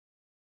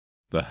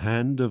The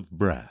Hand of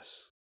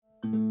Brass.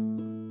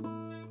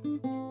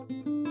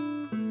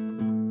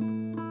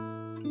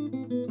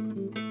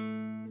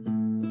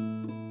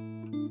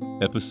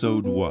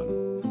 Episode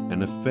 1.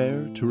 An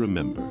Affair to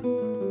Remember.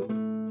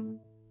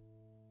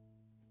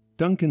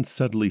 Duncan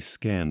subtly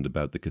scanned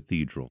about the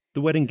cathedral.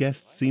 The wedding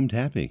guests seemed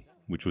happy,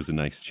 which was a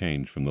nice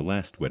change from the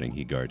last wedding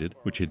he guarded,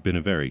 which had been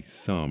a very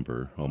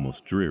somber,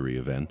 almost dreary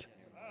event.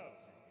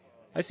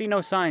 I see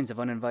no signs of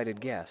uninvited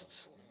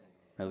guests.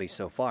 At least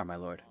so far, my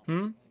lord.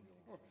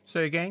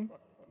 Say again?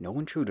 No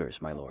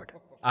intruders, my lord.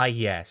 Ah,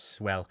 yes.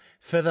 Well,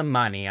 for the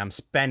money I'm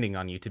spending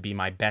on you to be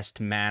my best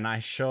man, I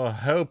sure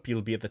hope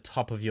you'll be at the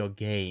top of your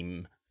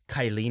game.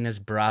 Kylina's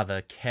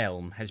brother,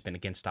 Kelm, has been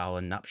against our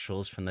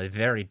nuptials from the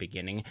very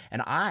beginning,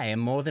 and I am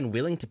more than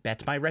willing to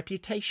bet my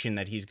reputation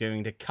that he's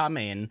going to come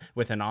in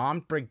with an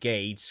armed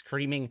brigade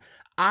screaming,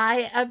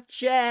 "I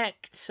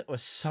object!" or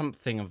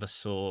something of the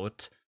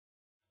sort.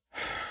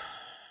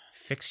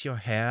 Fix your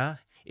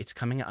hair. It's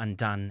coming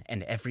undone,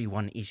 and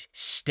everyone is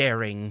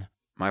staring.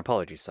 My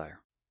apologies,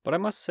 sire. But I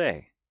must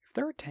say, if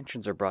their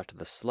attentions are brought to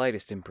the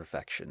slightest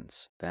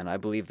imperfections, then I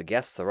believe the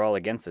guests are all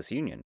against this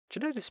union.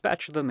 Should I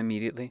dispatch them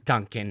immediately?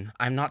 Duncan,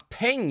 I'm not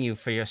paying you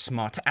for your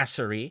smart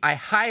assery. I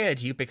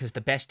hired you because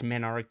the best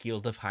men are a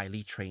guild of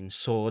highly trained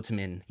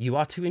swordsmen. You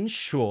are to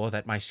ensure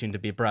that my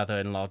soon-to-be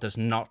brother-in-law does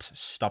not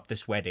stop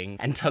this wedding,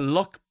 and to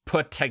look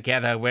put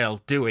together while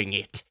doing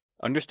it.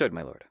 Understood,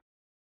 my lord.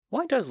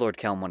 Why does Lord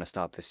Kelm want to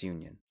stop this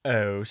union?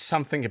 Oh,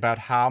 something about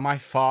how my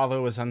father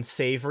was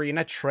unsavory in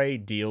a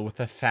trade deal with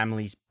the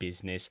family's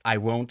business. I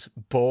won't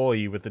bore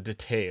you with the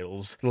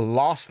details. The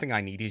last thing I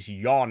need is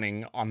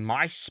yawning on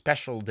my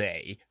special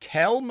day.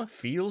 Kelm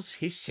feels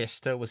his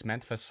sister was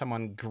meant for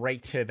someone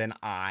greater than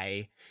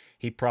I.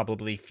 He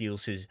probably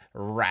feels his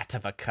rat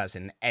of a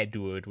cousin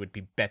Edward would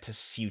be better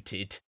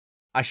suited.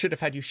 I should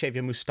have had you shave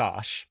your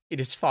moustache.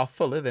 It is far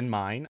fuller than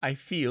mine. I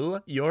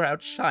feel you're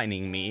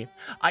outshining me.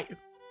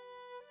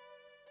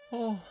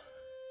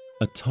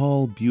 A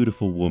tall,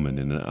 beautiful woman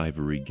in an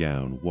ivory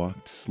gown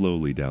walked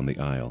slowly down the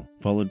aisle,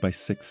 followed by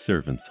 6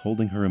 servants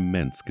holding her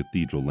immense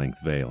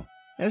cathedral-length veil.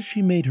 As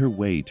she made her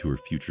way to her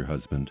future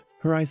husband,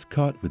 her eyes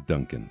caught with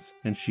Duncan's,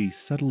 and she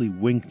subtly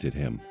winked at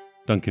him.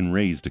 Duncan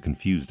raised a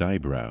confused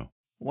eyebrow.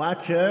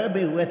 Watcher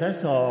be with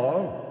us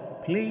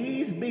all.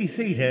 Please be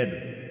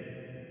seated.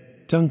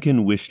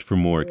 Duncan wished for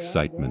more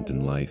excitement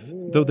in life.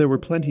 Though there were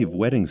plenty of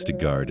weddings to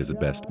guard as a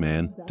best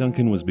man,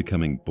 Duncan was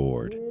becoming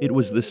bored. It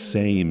was the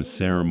same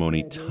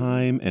ceremony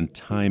time and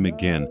time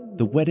again.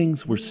 The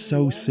weddings were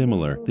so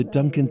similar that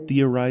Duncan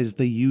theorized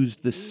they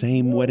used the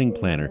same wedding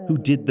planner, who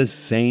did the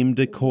same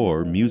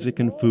decor, music,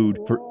 and food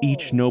for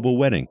each noble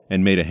wedding,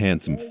 and made a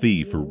handsome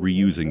fee for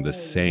reusing the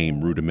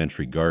same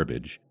rudimentary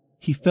garbage.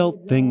 He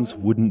felt things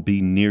wouldn't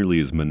be nearly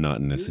as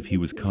monotonous if he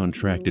was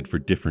contracted for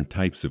different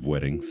types of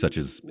weddings, such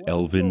as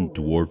elven,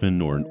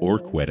 dwarven, or an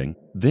orc wedding.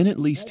 Then at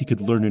least he could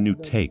learn a new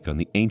take on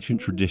the ancient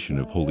tradition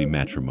of holy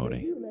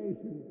matrimony.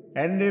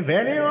 And if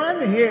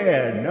anyone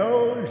here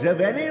knows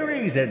of any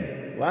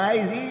reason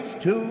why these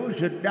two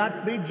should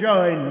not be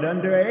joined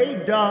under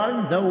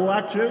Adon the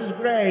Watcher's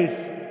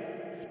grace,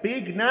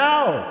 speak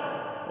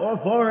now, or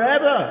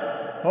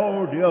forever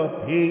hold your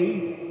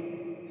peace.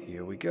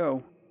 Here we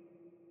go.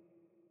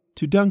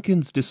 To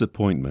Duncan's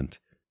disappointment,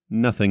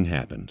 nothing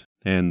happened,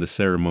 and the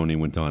ceremony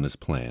went on as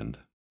planned.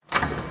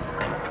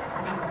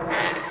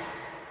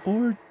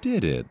 Or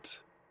did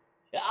it?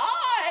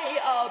 I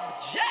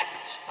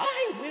object!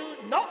 I will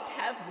not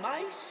have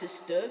my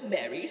sister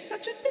marry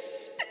such a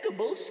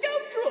despicable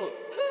scoundrel.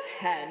 Her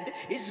hand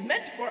is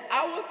meant for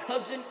our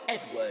cousin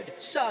Edward,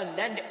 son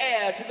and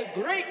heir to the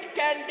great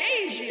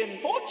Gandasian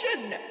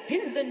fortune.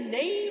 In the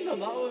name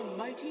of our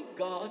mighty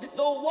god,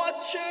 the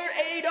Watcher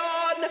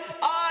Adon,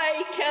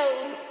 I,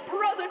 Kelm,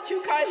 brother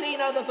to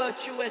Kylina the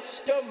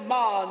Virtuous,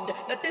 demand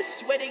that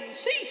this wedding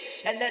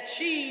cease and that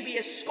she be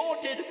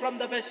escorted from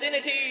the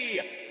vicinity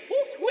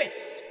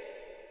forthwith.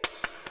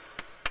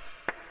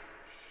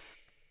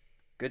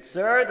 Good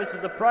sir, this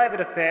is a private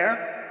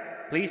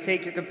affair. Please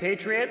take your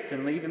compatriots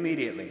and leave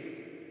immediately.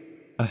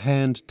 A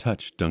hand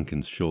touched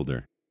Duncan's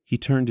shoulder. He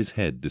turned his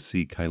head to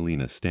see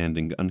Kylina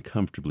standing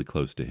uncomfortably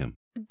close to him.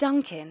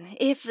 Duncan,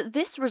 if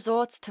this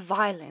resorts to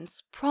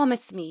violence,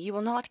 promise me you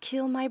will not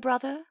kill my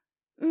brother.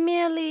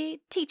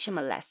 Merely teach him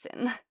a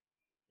lesson.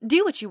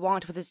 Do what you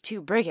want with his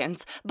 2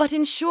 brigands, but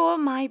ensure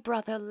my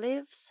brother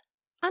lives.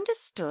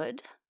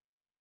 Understood?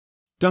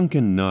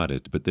 Duncan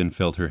nodded, but then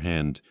felt her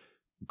hand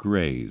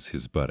graze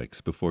his buttocks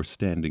before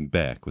standing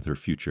back with her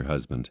future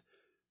husband.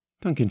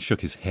 Duncan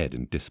shook his head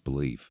in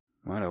disbelief.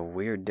 What a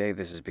weird day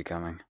this is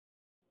becoming.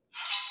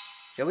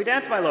 Shall we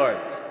dance, my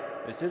lords?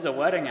 This is a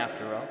wedding,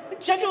 after all.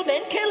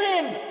 Gentlemen, kill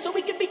him, so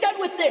we can be done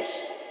with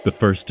this. The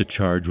first to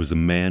charge was a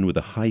man with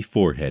a high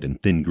forehead and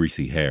thin,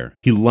 greasy hair.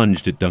 He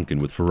lunged at Duncan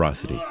with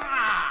ferocity.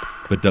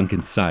 But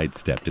Duncan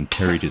sidestepped and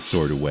parried his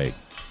sword away.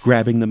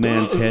 Grabbing the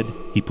man's head,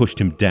 he pushed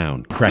him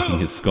down, cracking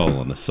his skull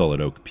on the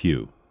solid oak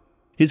pew.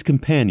 His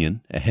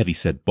companion, a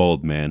heavy-set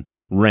bald man,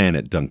 ran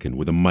at Duncan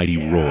with a mighty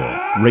roar,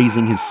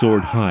 raising his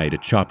sword high to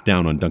chop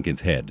down on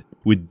Duncan's head.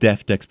 With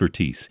deft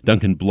expertise,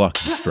 Duncan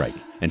blocked the strike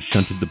and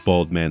shunted the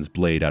bald man's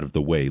blade out of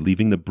the way,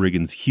 leaving the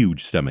brigand's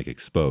huge stomach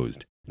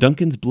exposed.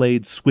 Duncan's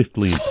blade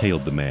swiftly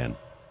impaled the man.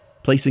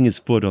 Placing his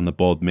foot on the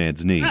bald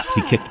man's knees,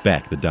 he kicked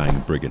back the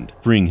dying brigand,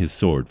 freeing his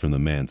sword from the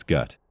man's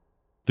gut.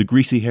 The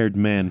greasy-haired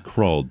man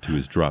crawled to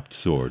his dropped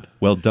sword,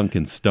 while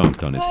Duncan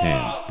stomped on his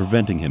hand,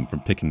 preventing him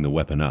from picking the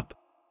weapon up.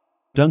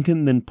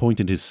 Duncan then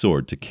pointed his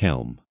sword to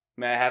Kelm.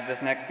 May I have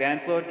this next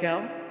dance, Lord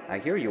Kelm? I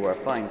hear you are a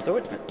fine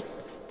swordsman.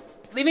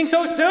 Leaving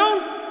so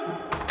soon?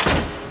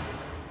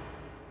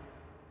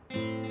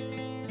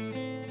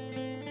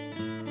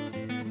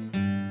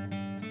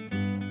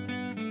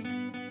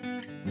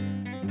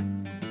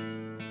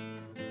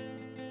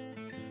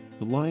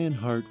 The Lion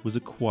Heart was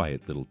a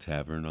quiet little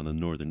tavern on the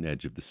northern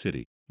edge of the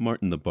city.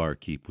 Martin the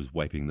barkeep was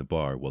wiping the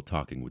bar while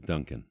talking with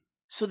Duncan.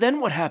 So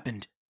then what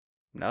happened?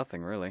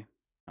 Nothing, really.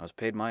 I was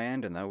paid my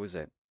end and that was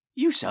it.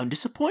 You sound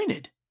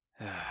disappointed.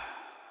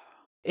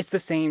 It's the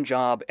same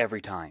job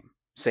every time.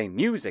 Same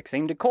music,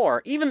 same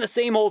decor, even the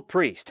same old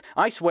priest.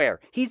 I swear,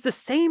 he's the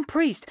same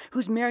priest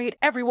who's married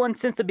everyone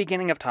since the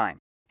beginning of time.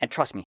 And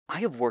trust me,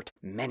 I have worked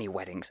many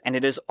weddings, and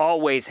it is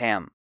always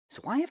him.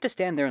 So I have to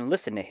stand there and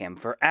listen to him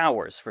for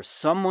hours for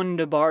someone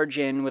to barge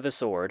in with a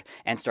sword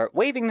and start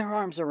waving their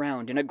arms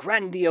around in a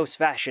grandiose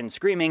fashion,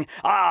 screaming,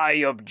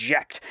 "I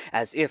object,"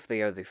 as if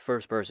they are the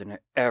first person to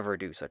ever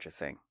do such a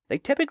thing. They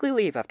typically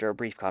leave after a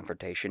brief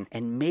confrontation,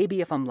 and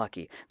maybe if I'm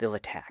lucky, they'll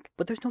attack.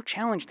 But there's no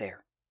challenge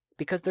there,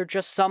 because they're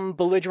just some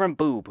belligerent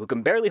boob who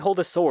can barely hold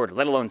a sword,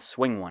 let alone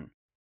swing one.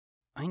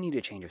 I need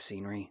a change of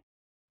scenery.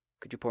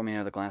 Could you pour me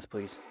another glass,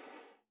 please?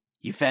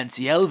 You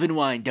fancy elven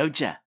wine, don't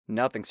ya?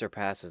 Nothing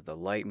surpasses the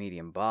light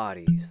medium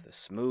bodies, the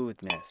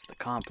smoothness, the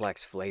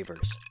complex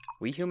flavors.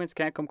 We humans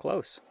can't come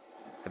close.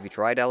 Have you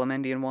tried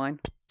Elemendian wine?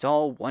 It's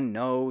all one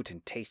note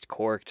and taste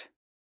corked.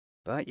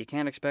 But you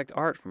can't expect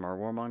art from our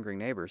warmongering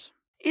neighbors.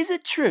 Is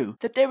it true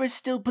that there is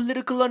still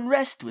political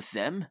unrest with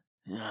them?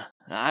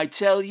 I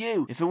tell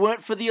you, if it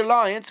weren't for the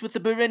alliance with the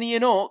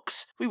Berenian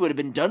orcs, we would have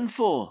been done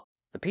for.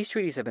 The peace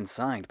treaties have been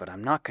signed, but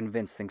I'm not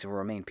convinced things will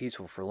remain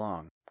peaceful for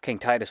long. King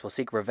Titus will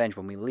seek revenge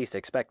when we least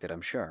expect it,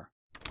 I'm sure.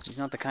 He's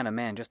not the kind of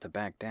man just to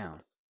back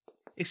down.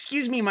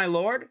 Excuse me, my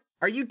lord.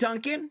 Are you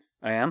Duncan?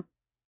 I am?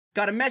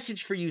 Got a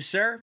message for you,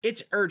 sir.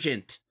 It's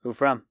urgent. Who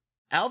from?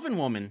 Elven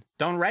woman.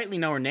 Don't rightly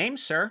know her name,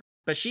 sir,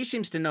 but she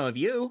seems to know of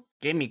you.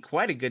 Gave me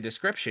quite a good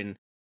description.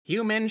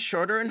 Human,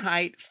 shorter in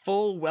height,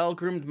 full,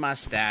 well-groomed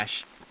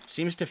mustache.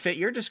 Seems to fit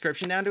your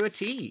description down to a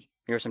T.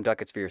 Here are some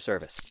ducats for your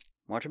service.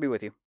 Watch her be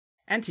with you.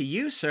 And to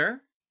you,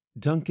 sir.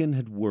 Duncan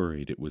had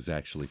worried it was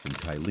actually from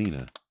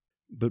Kylena,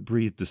 but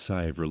breathed a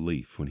sigh of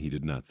relief when he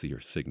did not see her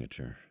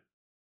signature.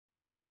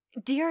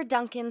 Dear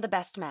Duncan, the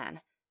best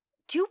man,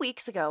 2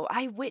 weeks ago,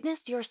 I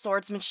witnessed your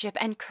swordsmanship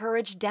and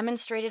courage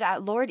demonstrated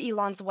at Lord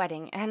Elon's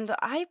wedding, and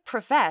I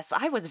profess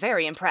I was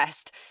very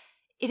impressed.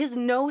 It is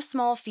no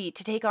small feat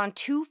to take on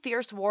 2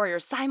 fierce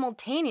warriors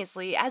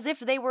simultaneously as if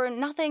they were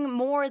nothing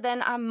more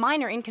than a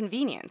minor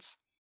inconvenience.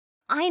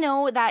 I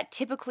know that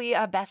typically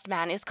a best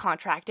man is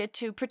contracted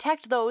to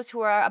protect those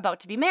who are about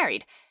to be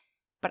married,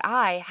 but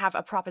I have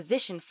a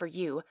proposition for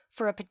you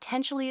for a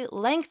potentially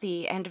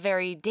lengthy and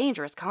very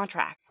dangerous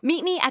contract.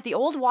 Meet me at the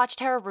old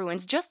Watchtower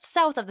ruins just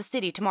south of the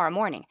city tomorrow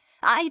morning.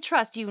 I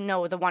trust you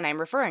know the one I'm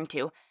referring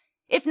to.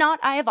 If not,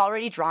 I have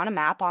already drawn a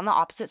map on the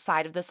opposite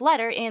side of this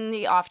letter in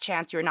the off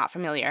chance you're not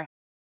familiar.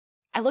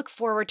 I look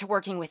forward to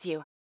working with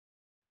you.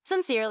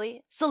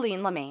 Sincerely,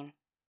 Celine Lemaine.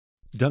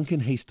 Duncan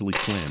hastily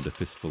slammed a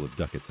fistful of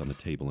ducats on the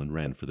table and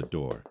ran for the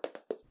door,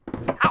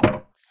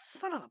 Ow!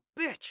 Son of a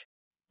bitch!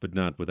 but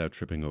not without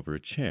tripping over a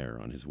chair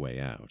on his way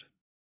out.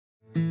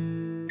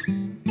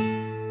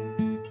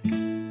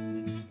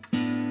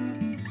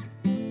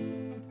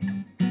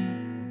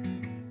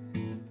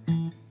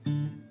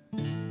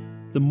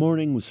 The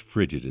morning was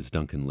frigid as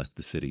Duncan left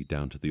the city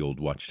down to the old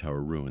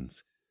Watchtower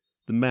ruins.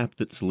 The map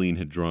that Celine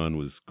had drawn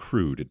was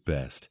crude at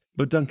best,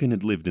 but Duncan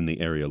had lived in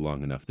the area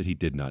long enough that he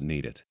did not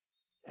need it.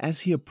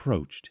 As he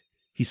approached,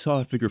 he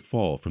saw a figure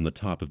fall from the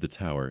top of the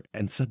tower,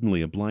 and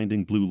suddenly a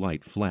blinding blue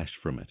light flashed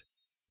from it.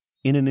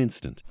 In an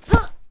instant,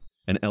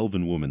 an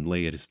elven woman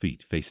lay at his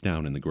feet, face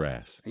down in the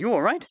grass. Are you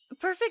alright?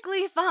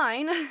 Perfectly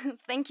fine.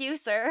 Thank you,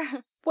 sir.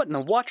 What in the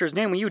Watcher's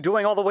name were you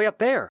doing all the way up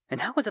there?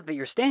 And how is it that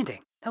you're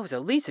standing? That was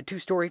at least a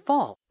 2-story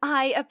fall.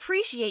 I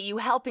appreciate you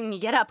helping me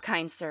get up,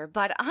 kind sir,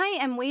 but I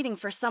am waiting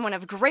for someone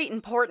of great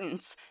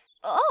importance.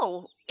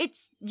 Oh,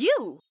 it's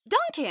you,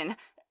 Duncan.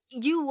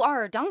 You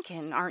are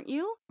Duncan, aren't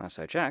you? Last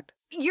I checked.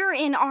 You're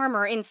in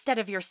armor instead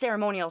of your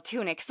ceremonial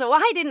tunic, so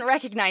I didn't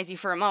recognize you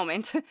for a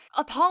moment.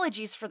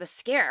 Apologies for the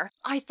scare.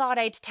 I thought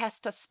I'd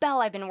test a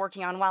spell I've been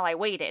working on while I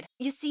waited.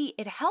 You see,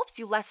 it helps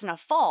you lessen a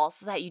fall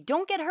so that you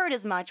don't get hurt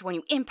as much when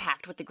you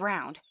impact with the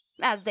ground.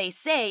 As they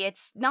say,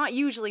 it's not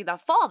usually the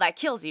fall that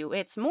kills you,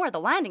 it's more the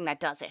landing that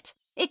does it.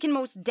 It can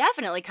most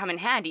definitely come in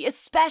handy,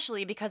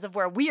 especially because of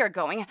where we are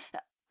going.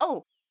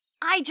 Oh,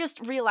 I just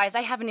realized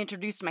I haven't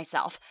introduced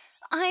myself.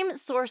 I'm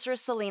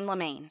Sorceress Celine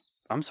Lemaine.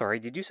 I'm sorry,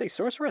 did you say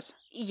sorceress?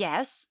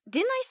 Yes.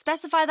 Didn't I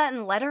specify that in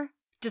the letter?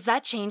 Does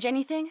that change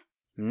anything?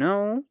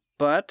 No.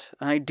 but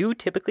I do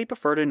typically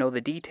prefer to know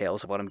the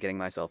details of what I'm getting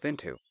myself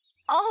into.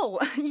 Oh,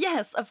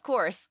 yes, of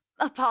course.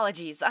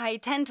 Apologies, I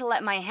tend to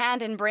let my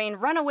hand and brain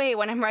run away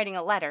when I'm writing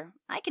a letter.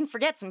 I can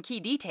forget some key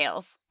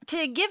details.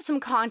 To give some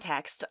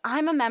context,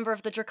 I'm a member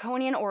of the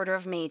Draconian Order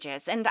of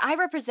Mages, and I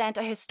represent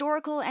a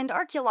historical and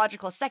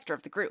archaeological sector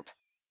of the group.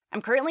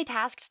 I'm currently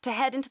tasked to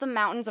head into the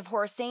mountains of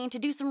Horsane to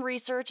do some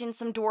research in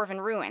some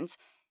dwarven ruins,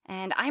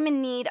 and I'm in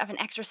need of an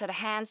extra set of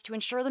hands to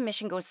ensure the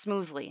mission goes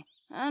smoothly.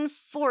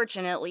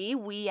 Unfortunately,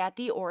 we at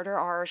the Order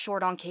are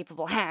short on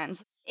capable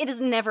hands. It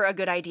is never a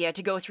good idea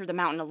to go through the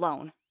mountain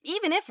alone.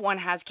 Even if one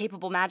has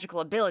capable magical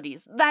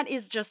abilities, that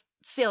is just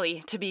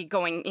silly to be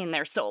going in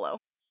there solo.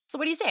 So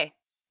what do you say?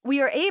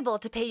 We are able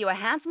to pay you a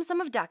handsome sum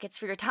of ducats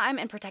for your time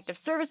and protective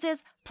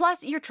services,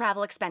 plus your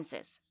travel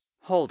expenses.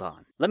 Hold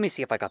on, let me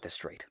see if I got this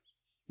straight.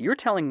 You're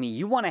telling me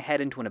you want to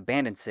head into an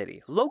abandoned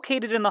city,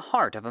 located in the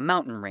heart of a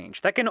mountain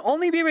range that can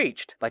only be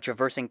reached by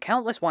traversing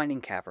countless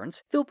winding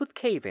caverns filled with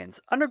cave-ins,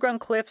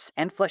 underground cliffs,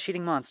 and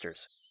flesh-eating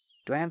monsters.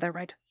 Do I have that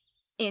right?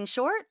 In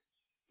short,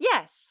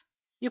 yes.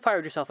 You've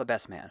hired yourself a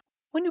best man.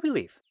 When do we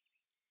leave?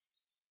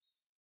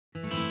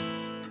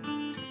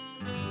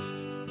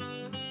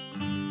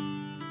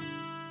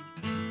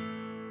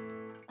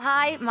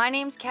 Hi, my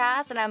name's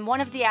Cass, and I'm one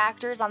of the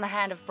actors on The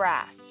Hand of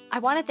Brass. I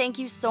want to thank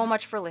you so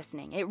much for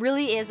listening. It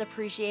really is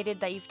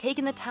appreciated that you've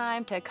taken the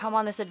time to come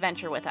on this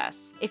adventure with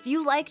us. If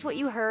you liked what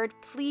you heard,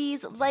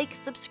 please like,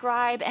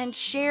 subscribe, and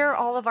share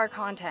all of our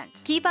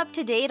content. Keep up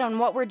to date on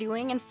what we're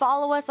doing and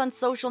follow us on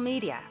social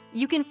media.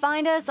 You can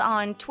find us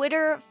on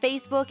Twitter,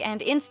 Facebook,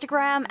 and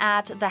Instagram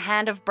at The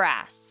Hand of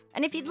Brass.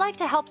 And if you'd like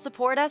to help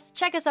support us,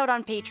 check us out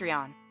on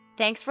Patreon.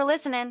 Thanks for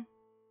listening.